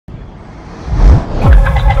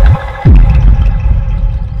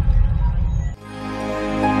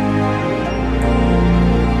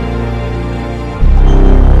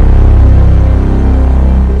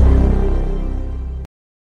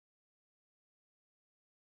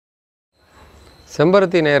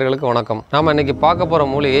செம்பருத்தி நேயர்களுக்கு வணக்கம். நாம் இன்றைக்கி பார்க்க போகிற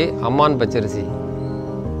மூலிகை அம்மான் பச்சரிசி.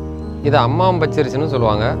 இது அம்மான் பச்சரிசின்னு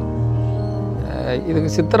சொல்லுவாங்க. இதுக்கு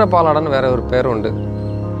சித்திரப்பாலாடன்னு வேறு ஒரு பேர் உண்டு.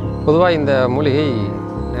 பொதுவாக இந்த மூலிகை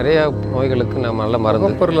நிறைய நோய்களுக்கு நம்ம நல்ல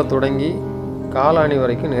மருந்து. பொருளை தொடங்கி காலாணி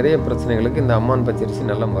வரைக்கும் நிறைய பிரச்சனைகளுக்கு இந்த அம்மான் பச்சரிசி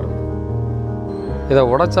நல்ல மருந்து. இதை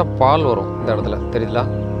உடைச்சா பால் வரும். இந்த இடத்துல தெரியுதா?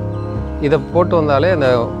 இதை போட்டு வந்தாலே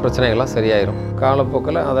அந்த பிரச்சனைகள்லாம் சரியாயிடும்.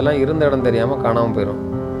 காலப்போக்கில் அதெல்லாம் இருந்த இடம் தெரியாமல் காணாமல் போயிடும்.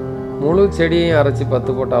 முழு செடியையும் அரைச்சி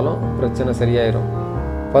 10 போட்டாலும் பிரச்சனை சரியாயிடும்.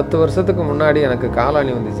 10 வருஷத்துக்கு முன்னாடி எனக்கு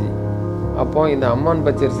காலாணி வந்துச்சு. அப்போ இந்த அம்மான்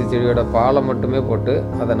பச்சரிசி செடியோட பாலை மட்டுமே போட்டு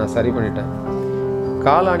அதை நான் சரி பண்ணிட்டேன்.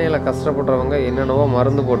 காலாணியில் கஷ்டப்படுறவங்க என்னென்னவோ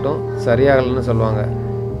மருந்து போட்டும் சரியாகலைன்னு சொல்லுவாங்க.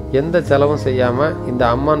 எந்த செலவும் செய்யாமல் இந்த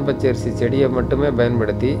அம்மான் பச்சரிசி செடியை மட்டுமே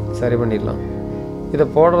பயன்படுத்தி சரி பண்ணிடலாம். இதை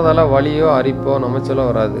போடுறதால வலியோ அரிப்போ நமைச்சலோ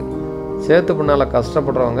வராது. சேத்து புண்ணால்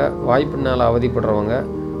கஷ்டப்படுறவங்க, வாய்ப்புண்ணால் அவதிப்படுறவங்க,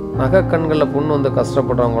 நகைக்கண்களில் புண் வந்து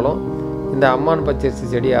கஷ்டப்படுறவங்களும் இந்த அம்மான் பச்சரிசி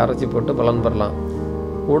செடியை அரைச்சி போட்டு பலன் பெறலாம்.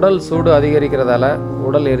 உடல் சூடு அதிகரிக்கிறதால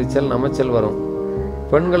உடல் எரிச்சல், நமைச்சல் வரும்.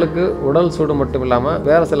 பெண்களுக்கு உடல் சூடு மட்டும் இல்லாமல்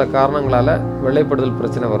வேறு சில காரணங்களால் வெள்ளைப்படுதல்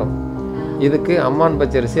பிரச்சனை வரும். இதுக்கு அம்மான்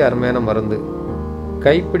பச்சரிசி அருமையான மருந்து.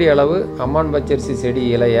 கைப்பிடி அளவு அம்மான் பச்சரிசி செடி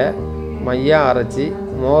இலையை மையாக அரைச்சி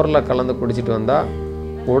மோரில் கலந்து குடிச்சிட்டு வந்தால்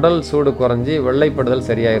உடல் சூடு குறைஞ்சி வெள்ளைப்படுதல்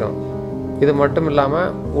சரியாயிரும். இது மட்டும்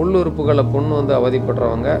இல்லாமல் உள்ளுறுப்புகளை புண்ணு வந்து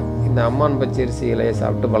அவதிப்படுறவங்க இந்த அம்மான் பச்சரிசி இலையை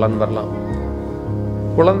சாப்பிட்டு பலன் பெறலாம்.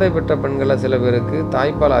 குழந்தை பெற்ற பெண்களை சில பேருக்கு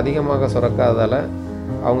தாய்ப்பால் அதிகமாக சுரக்காததால்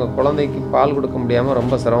அவங்க குழந்தைக்கு பால் கொடுக்க முடியாமல்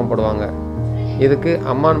ரொம்ப சிரமப்படுவாங்க. இதுக்கு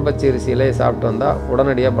அம்மான் பச்சரிசி இலையை சாப்பிட்டு வந்தால்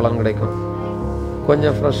உடனடியாக பலன் கிடைக்கும்.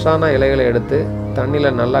 கொஞ்சம் ஃப்ரெஷ்ஷான இலைகளை எடுத்து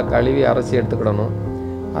தண்ணியில் நல்லா கழுவி அரைச்சி எடுத்துக்கிடணும்.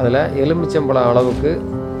 அதில் எலுமிச்சம்பழம் அளவுக்கு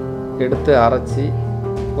எடுத்து அரைச்சி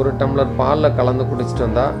 1 டம்ளர் பாலில் கலந்து குடிச்சிட்டு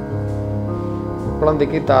வந்தால்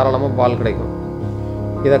குழந்தைக்கு தாராளமாக பால் கிடைக்கும்.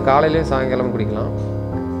 இதை காலையிலையும் சாயங்காலம் குடிக்கலாம்.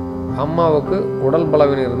 அம்மாவுக்கு உடல்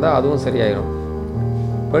பலவீனம் இருந்தால் அதுவும் சரியாயிடும்.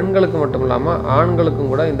 பெண்களுக்கு மட்டும் இல்லாமல்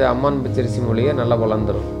ஆண்களுக்கும் கூட இந்த அம்மான் பச்சரிசி மூலிகை நல்ல பலன்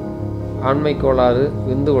தரும். ஆண்மை கோளாறு,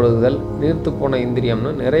 விந்து ஒழுகுதல், நீர்த்து போன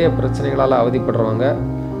இந்திரியம்னு நிறைய பிரச்சனைகளால் அவதிப்படுறவங்க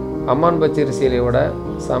அம்மான் பச்சரிசி இலையோட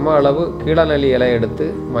சம அளவு கீழநெல்லி இலை எடுத்து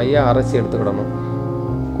மையாக அரைச்சி எடுத்துக்கிடணும்.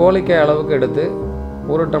 கோழிக்காய் அளவுக்கு எடுத்து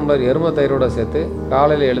 1 டம்ளர் எருமை தயிரோடு சேர்த்து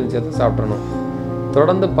காலையில் எழுந்து சேர்த்து சாப்பிட்றணும்.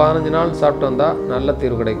 தொடர்ந்து 15 நாள் சாப்பிட்டு வந்தால் நல்ல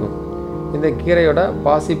தீர்வு கிடைக்கும். இந்த கீரையோட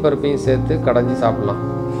பாசிப்பருப்பையும் சேர்த்து கடைஞ்சி சாப்பிட்லாம்.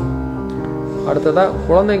 அடுத்ததாக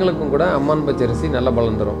குழந்தைங்களுக்கும் கூட அம்மான் பச்சரிசி நல்ல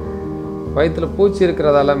பலன் தரும். வயிற்றில் பூச்சி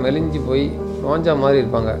இருக்கிறதால மெலிஞ்சு போய் நோஞ்சா மாதிரி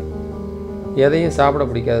இருப்பாங்க. எதையும் சாப்பிட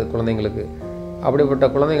பிடிக்காது குழந்தைங்களுக்கு. அப்படிப்பட்ட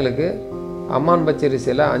குழந்தைங்களுக்கு அம்மான்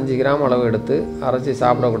பச்சரிசியில் 5 கிராம் அளவு எடுத்து அரைச்சி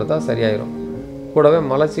சாப்பிட கொடுத்தா சரியாயிடும். கூடவே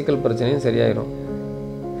மலச்சிக்கல் பிரச்சனையும் சரியாயிடும்.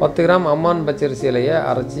 10 கிராம் அம்மான் பச்சரிசி இலையை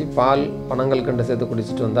அரைச்சி பால், பனங்கள் கண்டு சேர்த்து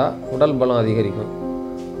குடிச்சிட்டு வந்தால் உடல் பலம் அதிகரிக்கும்.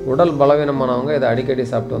 உடல் பலவீனமானவங்க இதை அடிக்கடி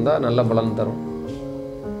சாப்பிட்டு வந்தால் நல்ல பலன் தரும்.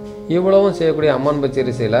 இவ்வளவும் செய்யக்கூடிய அம்மான்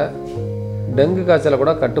பச்சரிசியில் டெங்கு காய்ச்சலை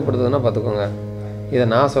கூட கட்டுப்படுத்துதுன்னா பார்த்துக்கோங்க. இதை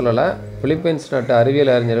நான் சொல்லலை, பிலிப்பைன்ஸ் நாட்டு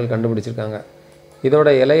அறிவியல் அறிஞர்கள் கண்டுபிடிச்சிருக்காங்க. இதோட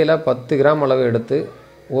இலையில் 10 கிராம் அளவு எடுத்து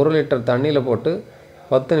 1 லிட்டர் தண்ணியில் போட்டு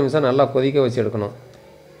 10 நிமிஷம் நல்லா கொதிக்க வச்சு எடுக்கணும்.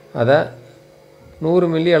 அதை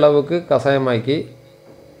 100 மில்லி அளவுக்கு கஷாயமாக்கி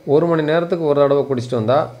 1 மணி நேரத்துக்கு ஒரு தடவை குடிச்சிட்டு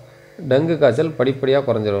வந்தால் டெங்கு காய்ச்சல் படிப்படியாக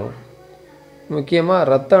குறைஞ்சிடும். முக்கியமாக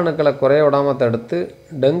இரத்த அணுக்களை குறைய விடாமல் தடுத்து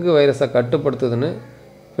டெங்கு வைரஸை கட்டுப்படுத்துதுன்னு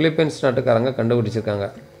பிலிப்பைன்ஸ் நாட்டுக்காரங்க கண்டுபிடிச்சிருக்காங்க.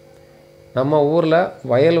 நம்ம ஊரில்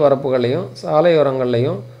வயல் வரப்புகளையும்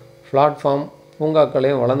சாலையோரங்கள்லையும் பிளாட்ஃபார்ம்,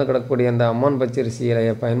 பூங்காக்களையும் வளர்ந்து கிடக்கக்கூடிய இந்த அம்மான் பச்சரிசி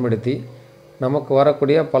இலையை பயன்படுத்தி நமக்கு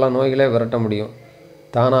வரக்கூடிய பல நோய்களை விரட்ட முடியும்.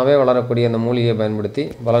 தானாகவே வளரக்கூடிய இந்த மூலிகையை பயன்படுத்தி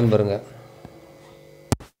பலன் பெறுங்க.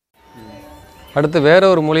 அடுத்து வேற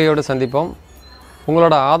ஒரு மூலிகையோடு சந்திப்போம்.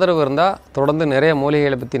 உங்களோட ஆதரவு இருந்தால் தொடர்ந்து நிறைய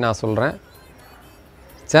மூலிகைகளை பற்றி நான் சொல்கிறேன்.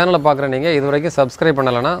 சேனலை பார்க்குற நீங்கள் இது வரைக்கும் சப்ஸ்கிரைப்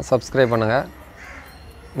பண்ணலைன்னா சப்ஸ்கிரைப் பண்ணுங்கள்.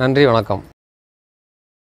 நன்றி, வணக்கம்.